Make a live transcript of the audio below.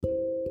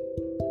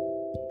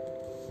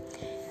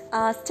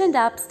Stand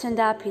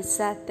up, he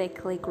said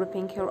thickly,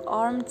 gripping her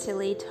arm till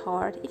it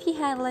hurt. If he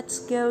had let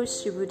go,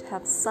 she would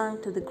have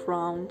sunk to the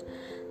ground.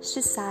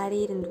 She sighed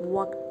and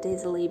walked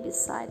dizzily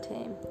beside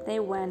him.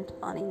 They went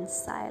on in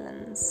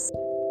silence.